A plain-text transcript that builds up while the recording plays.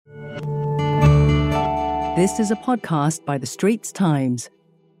This is a podcast by The Straits Times.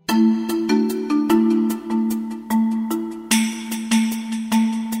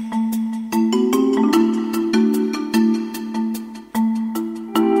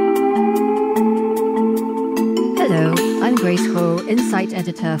 Hello, I'm Grace Ho, Insight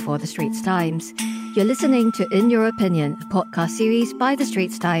Editor for The Straits Times. You're listening to In Your Opinion, a podcast series by The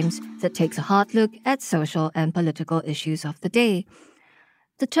Straits Times that takes a hard look at social and political issues of the day.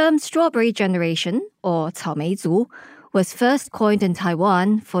 The term strawberry generation, or 草莓族, was first coined in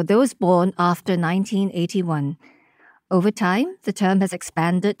Taiwan for those born after 1981. Over time, the term has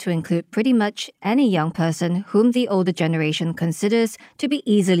expanded to include pretty much any young person whom the older generation considers to be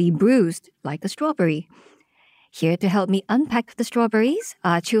easily bruised, like a strawberry. Here to help me unpack the strawberries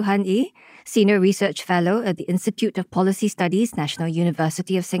are Chu Han Yi, Senior Research Fellow at the Institute of Policy Studies, National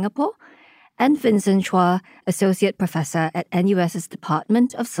University of Singapore, and Vincent Chua, Associate Professor at NUS's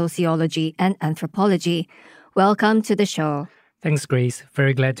Department of Sociology and Anthropology. Welcome to the show. Thanks, Grace.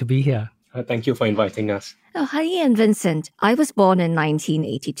 Very glad to be here. Thank you for inviting us. Oh, hi, and Vincent. I was born in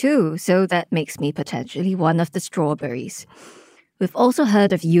 1982, so that makes me potentially one of the strawberries. We've also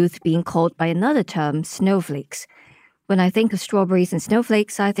heard of youth being called by another term, snowflakes. When I think of strawberries and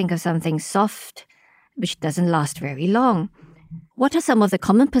snowflakes, I think of something soft, which doesn't last very long. What are some of the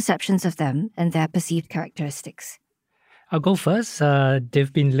common perceptions of them and their perceived characteristics? I'll go first.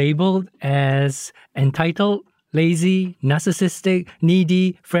 They've been labeled as entitled, lazy, narcissistic,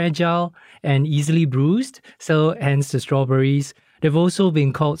 needy, fragile, and easily bruised. So hence the strawberries. They've also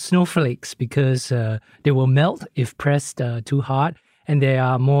been called snowflakes because they will melt if pressed too hard, and they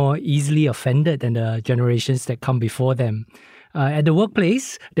are more easily offended than the generations that come before them. At the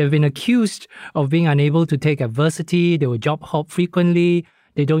workplace, they've been accused of being unable to take adversity. They will job hop frequently.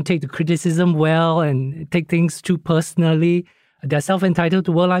 They don't take the criticism well and take things too personally. They're self-entitled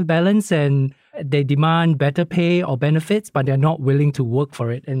to work-life balance and they demand better pay or benefits, but they're not willing to work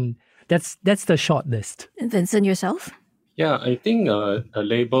for it. And that's the short list. And Vincent, yourself? Yeah, I think the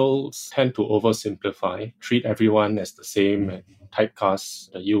labels tend to oversimplify, treat everyone as the same, and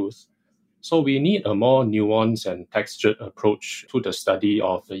typecast the youth. So we need a more nuanced and textured approach to the study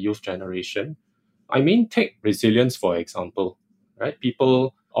of the youth generation. I mean, take resilience, for example, right?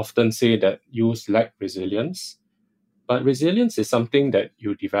 People often say that youth lack resilience, but resilience is something that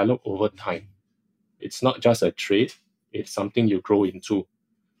you develop over time. It's not just a trait, it's something you grow into.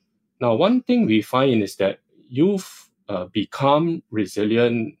 Now, one thing we find is that youth become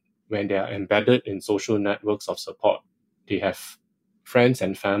resilient when they are embedded in social networks of support. They have friends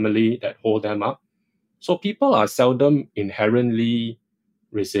and family that hold them up. So people are seldom inherently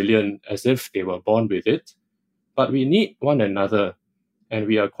resilient as if they were born with it, but we need one another and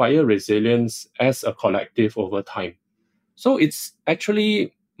we acquire resilience as a collective over time. So it's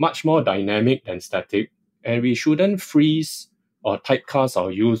actually much more dynamic than static, and we shouldn't freeze or typecast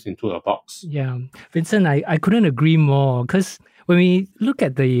our youth into a box. Yeah, Vincent, I couldn't agree more because when we look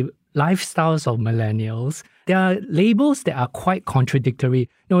at the lifestyles of millennials, there are labels that are quite contradictory.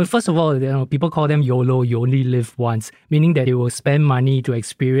 First of all, people call them YOLO, you only live once, meaning that they will spend money to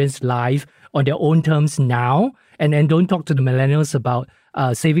experience life on their own terms now, and then don't talk to the millennials about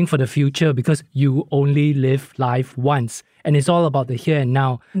saving for the future because you only live life once. And it's all about the here and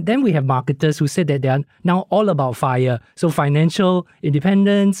now. Then we have marketers who said that they are now all about FIRE. So financial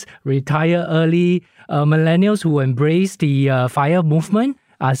independence, retire early. Millennials who embrace the FIRE movement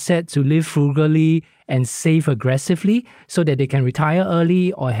are set to live frugally and save aggressively so that they can retire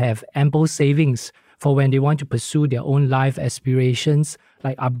early or have ample savings for when they want to pursue their own life aspirations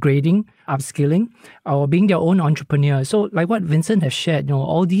like upgrading, upskilling, or being their own entrepreneur. So like what Vincent has shared,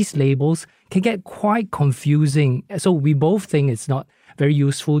 all these labels can get quite confusing. So we both think it's not very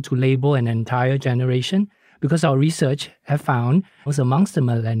useful to label an entire generation because our research have found amongst the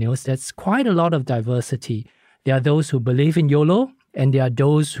millennials, there's quite a lot of diversity. There are those who believe in YOLO, and there are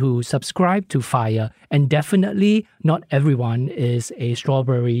those who subscribe to FIRE. And definitely not everyone is a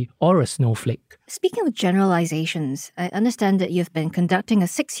strawberry or a snowflake. Speaking of generalizations, I understand that you've been conducting a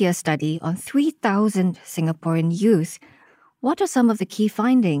 6-year study on 3,000 Singaporean youth. What are some of the key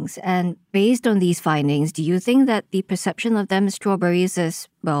findings? And based on these findings, do you think that the perception of them as strawberries is,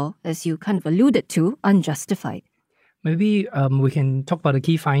 well, as you kind of alluded to, unjustified? Maybe we can talk about the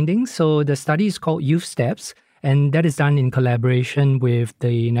key findings. So the study is called Youth Steps, and that is done in collaboration with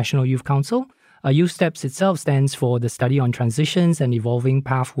the National Youth Council. Youth Steps itself stands for the study on transitions and evolving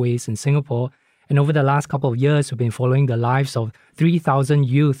pathways in Singapore. And over the last couple of years, we've been following the lives of 3,000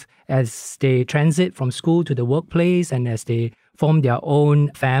 youth as they transit from school to the workplace and as they form their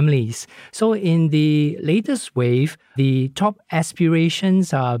own families. So in the latest wave, the top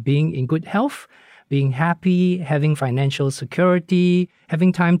aspirations are being in good health, being happy, having financial security,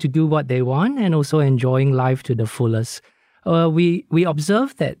 having time to do what they want, and also enjoying life to the fullest. We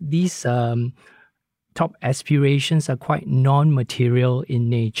observe that these top aspirations are quite non-material in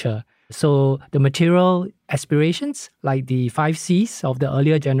nature. So the material aspirations, like the 5 Cs of the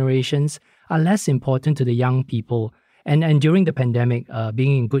earlier generations, are less important to the young people. And during the pandemic,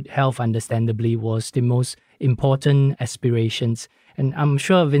 being in good health, understandably, was the most important aspirations. And I'm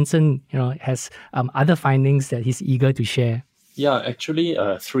sure Vincent, has other findings that he's eager to share. Yeah, actually,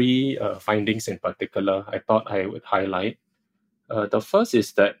 three findings in particular I thought I would highlight. The first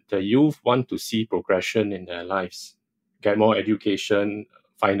is that the youth want to see progression in their lives, get more education,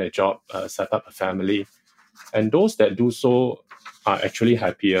 find a job, set up a family. And those that do so are actually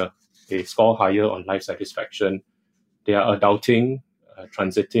happier. They score higher on life satisfaction. They are adulting,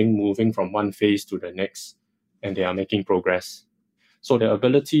 transiting, moving from one phase to the next, and they are making progress. So the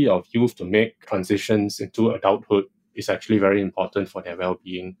ability of youth to make transitions into adulthood is actually very important for their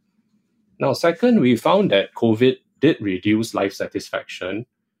well-being. Now, second, we found that COVID did reduce life satisfaction,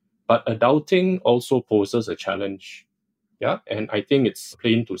 but adulting also poses a challenge. Yeah, and I think it's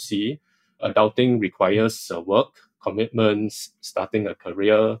plain to see. Adulting requires work, commitments, starting a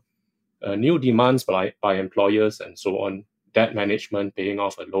career, new demands by employers and so on, debt management, paying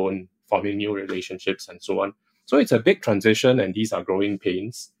off a loan, forming new relationships and so on. So it's a big transition and these are growing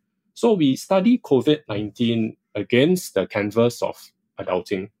pains. So we study COVID-19 against the canvas of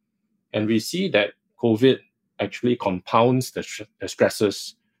adulting, and we see that COVID actually compounds the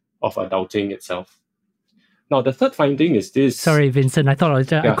stresses of adulting itself. Now, the third finding is this. Sorry, Vincent, I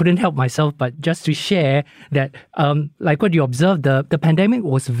thought I couldn't help myself, but just to share that, like what you observed, the pandemic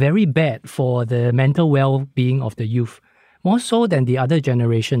was very bad for the mental well-being of the youth, more so than the other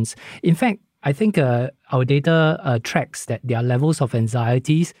generations. In fact, I think our data tracks that their levels of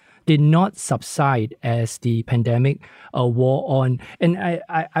anxieties did not subside as the pandemic wore on. And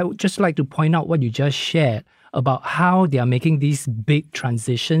I would just like to point out what you just shared about how they are making these big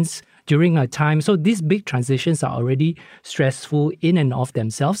transitions during a time. So these big transitions are already stressful in and of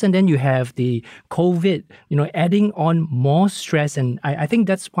themselves. And then you have the COVID, adding on more stress. And I think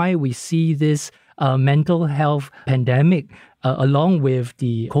that's why we see this mental health pandemic along with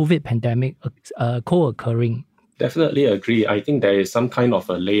the COVID pandemic co-occurring. Definitely agree. I think there is some kind of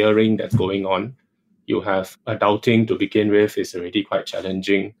a layering that's going on. You have adulting to begin with is already quite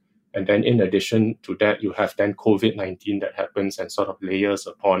challenging. And then in addition to that, you have then COVID-19 that happens and sort of layers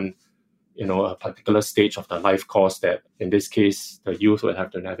upon, a particular stage of the life course that, in this case, the youth will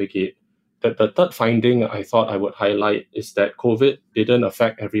have to navigate. The third finding I thought I would highlight is that COVID didn't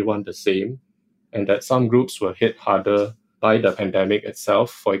affect everyone the same, and that some groups were hit harder by the pandemic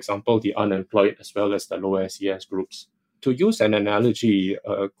itself, for example, the unemployed as well as the low SES groups. To use an analogy,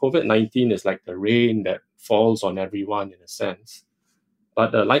 COVID-19 is like the rain that falls on everyone in a sense.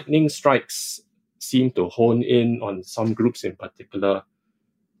 But the lightning strikes seem to hone in on some groups in particular.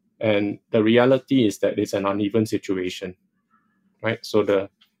 And the reality is that it's an uneven situation, right? So the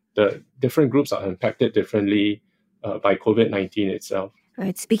different groups are impacted differently by COVID-19 itself.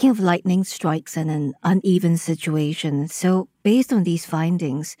 Right. Speaking of lightning strikes and an uneven situation, so based on these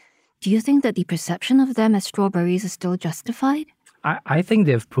findings, do you think that the perception of them as strawberries is still justified? I think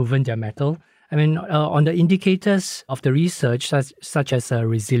they've proven their mettle. I mean, on the indicators of the research, such as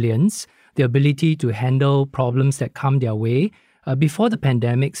resilience, the ability to handle problems that come their way, before the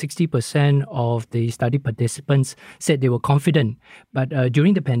pandemic, 60% of the study participants said they were confident. But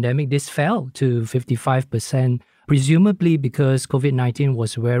during the pandemic, this fell to 55%, presumably because COVID-19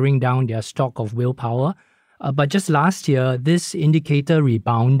 was wearing down their stock of willpower. But just last year, this indicator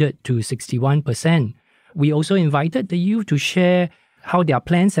rebounded to 61%. We also invited the youth to share how their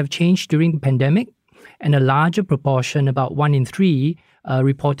plans have changed during the pandemic, and a larger proportion, about 1 in 3,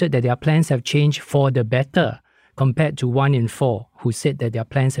 reported that their plans have changed for the better, compared to 1 in 4 who said that their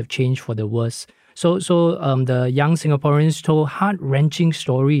plans have changed for the worse. So the young Singaporeans told heart-wrenching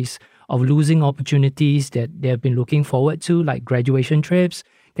stories of losing opportunities that they have been looking forward to, like graduation trips,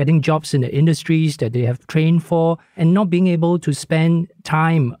 getting jobs in the industries that they have trained for, and not being able to spend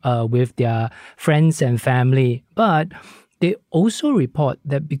time with their friends and family. But they also report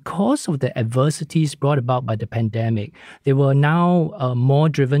that because of the adversities brought about by the pandemic, they were now more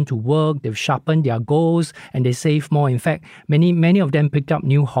driven to work, they've sharpened their goals, and they save more. In fact, many of them picked up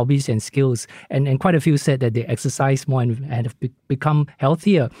new hobbies and skills, and quite a few said that they exercise more and have become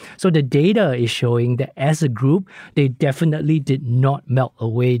healthier. So the data is showing that as a group, they definitely did not melt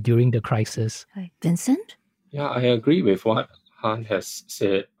away during the crisis. Vincent? Yeah, I agree with what Han has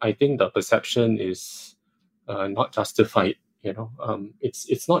said. I think the perception is not justified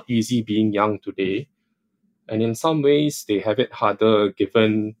It's not easy being young today. And in some ways, they have it harder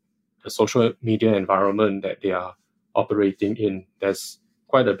given the social media environment that they are operating in. There's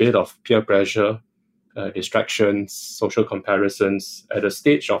quite a bit of peer pressure, distractions, social comparisons at a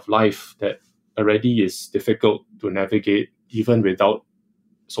stage of life that already is difficult to navigate even without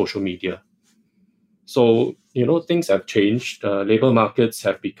social media. So, things have changed. Labor markets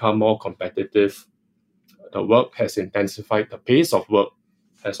have become more competitive. The work has intensified. The pace of work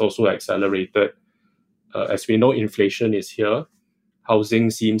has also accelerated. As we know, inflation is here. Housing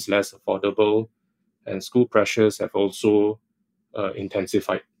seems less affordable, and school pressures have also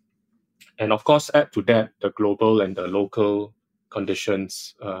intensified. And of course, add to that the global and the local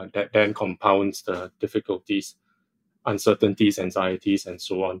conditions that then compounds the difficulties, uncertainties, anxieties, and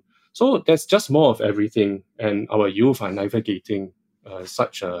so on. So there's just more of everything, and our youth are navigating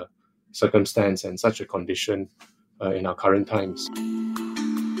such a circumstance and such a condition in our current times.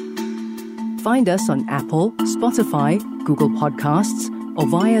 Find us on Apple, Spotify, Google Podcasts, or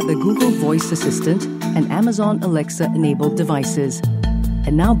via the Google Voice Assistant and Amazon Alexa-enabled devices.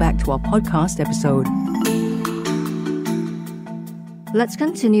 And now back to our podcast episode. Let's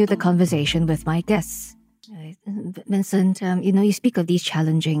continue the conversation with my guests. Vincent, you speak of these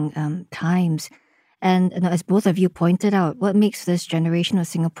challenging times. And as both of you pointed out, what makes this generation of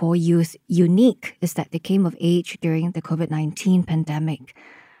Singapore youth unique is that they came of age during the COVID-19 pandemic.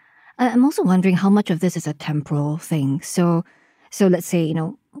 I'm also wondering how much of this is a temporal thing. So let's say,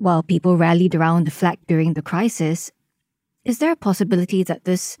 while people rallied around the flag during the crisis, is there a possibility that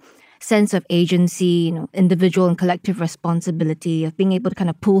this sense of agency, individual and collective responsibility of being able to kind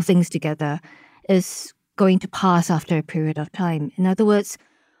of pull things together is going to pass after a period of time? In other words,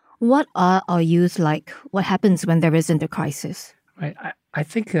 what are our youth like? What happens when there isn't a crisis? Right. I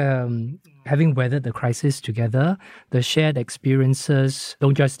think having weathered the crisis together, the shared experiences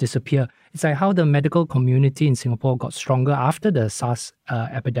don't just disappear. It's like how the medical community in Singapore got stronger after the SARS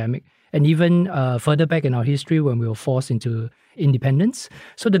epidemic, and even further back in our history when we were forced into independence.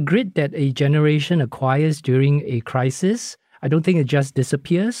 So the grit that a generation acquires during a crisis, I don't think it just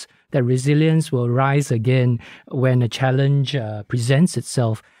disappears. That resilience will rise again when a challenge presents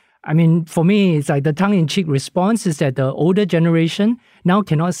itself. I mean, for me, it's like the tongue-in-cheek response is that the older generation now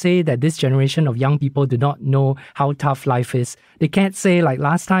cannot say that this generation of young people do not know how tough life is. They can't say like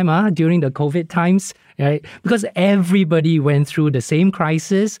last time during the COVID times, right? Because everybody went through the same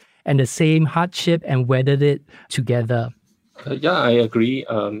crisis and the same hardship and weathered it together. I agree.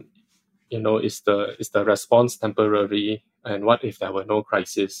 Is the response temporary? And what if there were no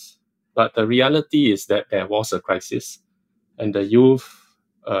crisis? But the reality is that there was a crisis, and the youth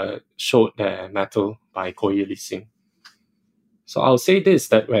showed their mettle by coalescing. So I'll say this,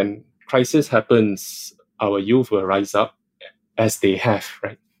 that when crisis happens, our youth will rise up as they have,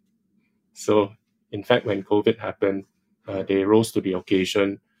 right? So in fact, when COVID happened, they rose to the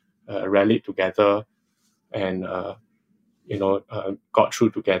occasion, rallied together, and got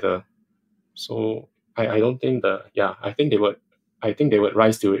through together. So I don't think I think they would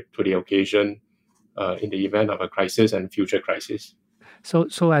rise to the occasion in the event of a crisis and future crisis.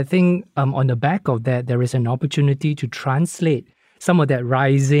 So I think on the back of that, there is an opportunity to translate some of that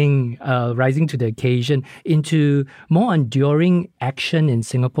rising to the occasion into more enduring action in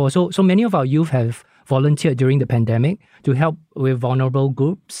Singapore. So many of our youth have volunteered during the pandemic to help with vulnerable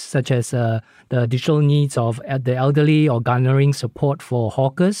groups, such as the digital needs of the elderly or garnering support for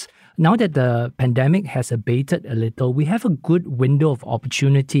hawkers. Now that the pandemic has abated a little, we have a good window of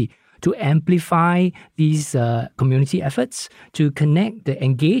opportunity to amplify these community efforts, to connect the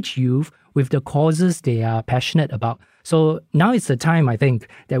engaged youth with the causes they are passionate about. So now it's the time, I think,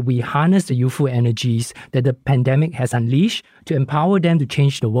 that we harness the youthful energies that the pandemic has unleashed to empower them to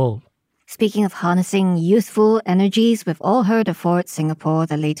change the world. Speaking of harnessing youthful energies, we've all heard of Forward Singapore,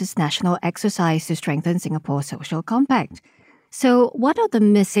 the latest national exercise to strengthen Singapore's social compact. So what are the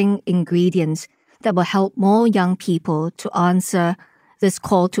missing ingredients that will help more young people to answer this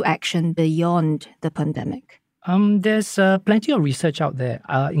call to action beyond the pandemic? There's plenty of research out there,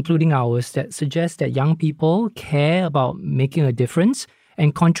 including ours, that suggests that young people care about making a difference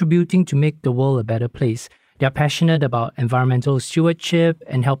and contributing to make the world a better place. They're passionate about environmental stewardship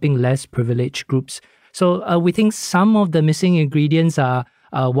and helping less privileged groups. So we think some of the missing ingredients are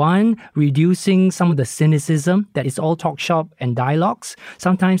one, reducing some of the cynicism that is all talk shop and dialogues.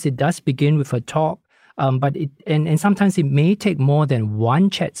 Sometimes it does begin with a talk, but sometimes it may take more than one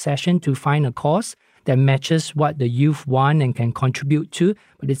chat session to find a cause that matches what the youth want and can contribute to.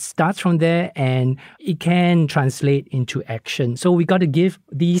 But it starts from there and it can translate into action. So we got to give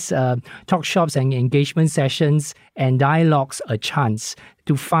these talk shops and engagement sessions and dialogues a chance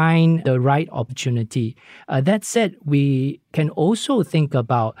to find the right opportunity. That said, we can also think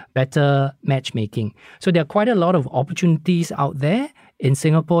about better matchmaking. So there are quite a lot of opportunities out there in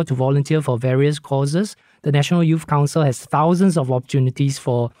Singapore to volunteer for various causes. The National Youth Council has thousands of opportunities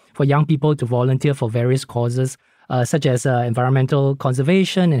for young people to volunteer for various causes, such as environmental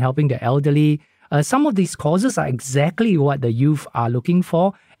conservation and helping the elderly. Some of these causes are exactly what the youth are looking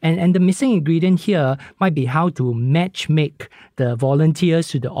for. And the missing ingredient here might be how to matchmake the volunteers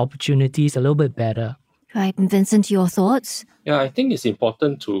to the opportunities a little bit better. Right. And Vincent, your thoughts? Yeah, I think it's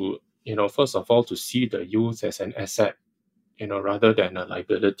important to, first of all, to see the youth as an asset, rather than a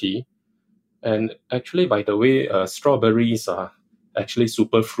liability. And actually, by the way, strawberries are actually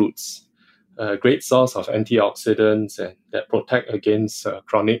superfruits, a great source of antioxidants and that protect against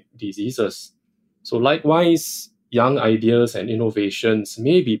chronic diseases. So likewise, young ideas and innovations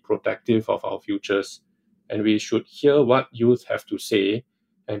may be protective of our futures, and we should hear what youth have to say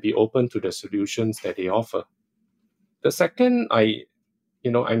and be open to the solutions that they offer. The second,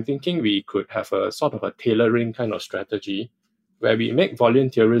 I'm thinking we could have a sort of a tailoring kind of strategy where we make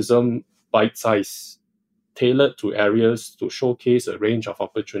volunteerism bite-sized, tailored to areas to showcase a range of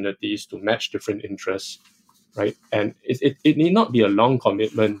opportunities to match different interests, right? And it need not be a long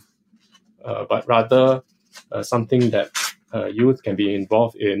commitment, but rather something that youth can be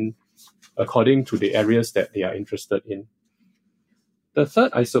involved in according to the areas that they are interested in. The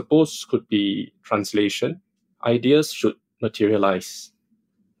third, I suppose, could be translation. Ideas should materialize,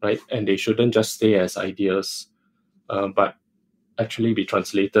 right? And they shouldn't just stay as ideas, but actually be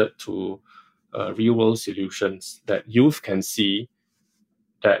translated to real-world solutions that youth can see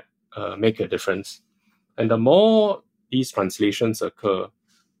that make a difference. And the more these translations occur,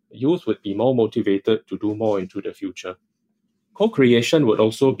 youth would be more motivated to do more into the future. Co-creation would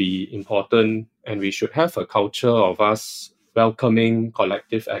also be important, and we should have a culture of us welcoming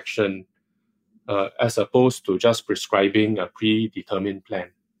collective action as opposed to just prescribing a predetermined plan.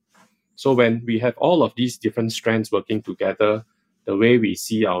 So when we have all of these different strands working together, the way we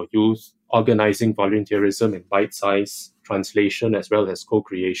see our youth organizing volunteerism in bite-size translation as well as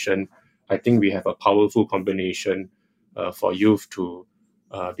co-creation, I think we have a powerful combination for youth to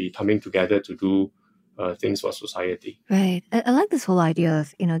be coming together to do things for society. Right. I like this whole idea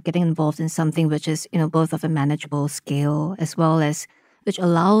of, getting involved in something which is, both of a manageable scale as well as which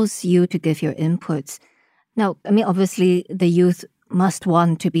allows you to give your inputs. Now, obviously the youth must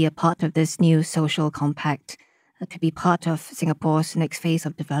want to be a part of this new social compact, to be part of Singapore's next phase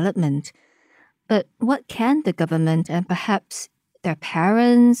of development. But what can the government and perhaps their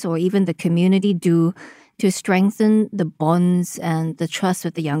parents or even the community do to strengthen the bonds and the trust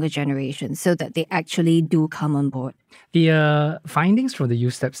with the younger generation so that they actually do come on board? The findings from the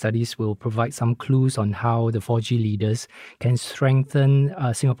Youth Step studies will provide some clues on how the 4G leaders can strengthen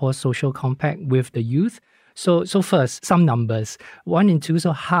Singapore's social compact with the youth. So first, some numbers. 1 in 2,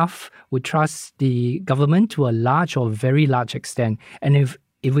 so half would trust the government to a large or very large extent. And if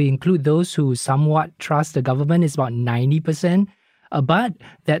we include those who somewhat trust the government, it's about 90%. But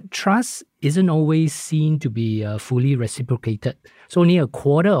that trust isn't always seen to be fully reciprocated. So only a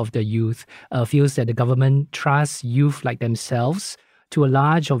quarter of the youth feels that the government trusts youth like themselves to a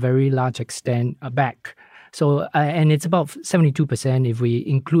large or very large extent back. So, and it's about 72% if we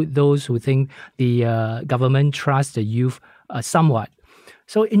include those who think the government trusts the youth somewhat.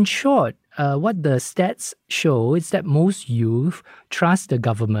 So in short, what the stats show is that most youth trust the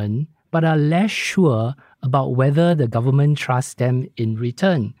government, but are less sure about whether the government trusts them in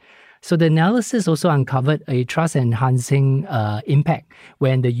return. So the analysis also uncovered a trust-enhancing impact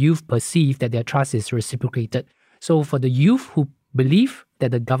when the youth perceive that their trust is reciprocated. So for the youth who believe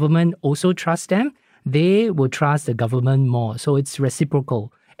that the government also trusts them, they will trust the government more. So it's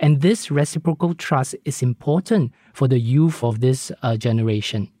reciprocal. And this reciprocal trust is important for the youth of this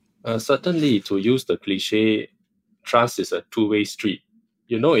generation. Certainly, to use the cliche, trust is a two-way street.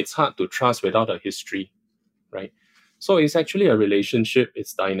 It's hard to trust without a history, right? So it's actually a relationship.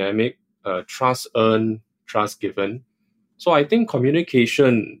 It's dynamic, trust earned, trust given. So I think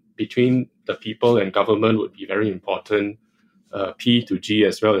communication between the people and government would be very important, P to G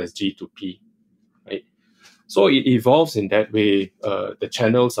as well as G to P. Right? So it evolves in that way. The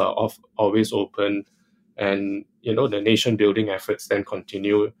channels are always open, and the nation building efforts then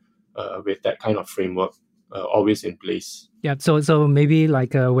continue with that kind of framework. always in place. Yeah, so maybe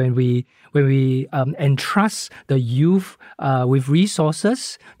like when we entrust the youth with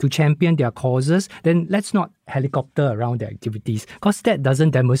resources to champion their causes, then let's not helicopter around their activities, because that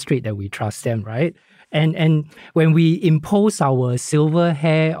doesn't demonstrate that we trust them, right? And when we impose our silver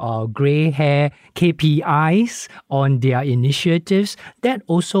hair or gray hair KPIs on their initiatives, that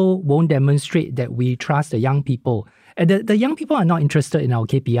also won't demonstrate that we trust the young people. And the young people are not interested in our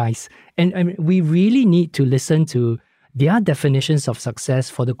KPIs. And we really need to listen to their definitions of success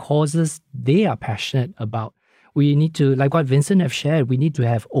for the causes they are passionate about. We need to, like what Vincent have shared, we need to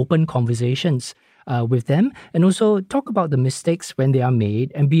have open conversations with them, and also talk about the mistakes when they are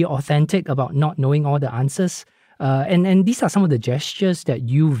made and be authentic about not knowing all the answers. And these are some of the gestures that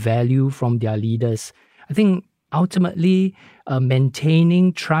you value from their leaders. I think ultimately,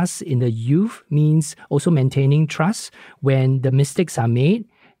 maintaining trust in the youth means also maintaining trust when the mistakes are made,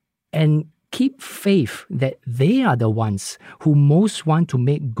 and keep faith that they are the ones who most want to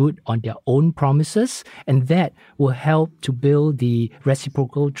make good on their own promises, and that will help to build the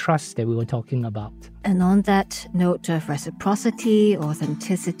reciprocal trust that we were talking about. And on that note of reciprocity,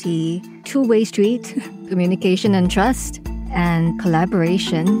 authenticity, two-way street, communication and trust, and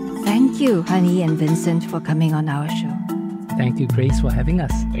collaboration, thank you, Honey and Vincent, for coming on our show. Thank you, Grace, for having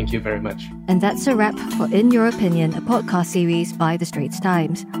us. Thank you very much. And that's a wrap for In Your Opinion, a podcast series by The Straits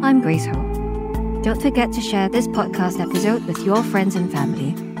Times. I'm Grace Ho. Don't forget to share this podcast episode with your friends and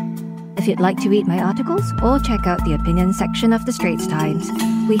family. If you'd like to read my articles or check out the opinion section of The Straits Times,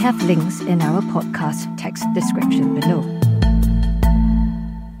 we have links in our podcast text description below.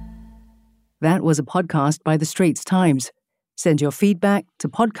 That was a podcast by The Straits Times. Send your feedback to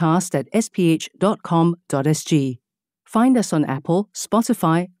podcast@sph.com.sg. Find us on Apple,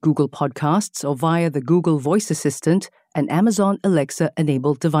 Spotify, Google Podcasts, or via the Google Voice Assistant and Amazon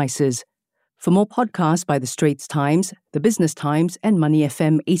Alexa-enabled devices. For more podcasts by The Straits Times, The Business Times, and Money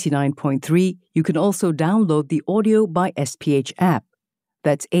FM 89.3, you can also download the Audio by SPH app.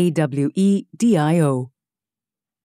 That's AWEDIO.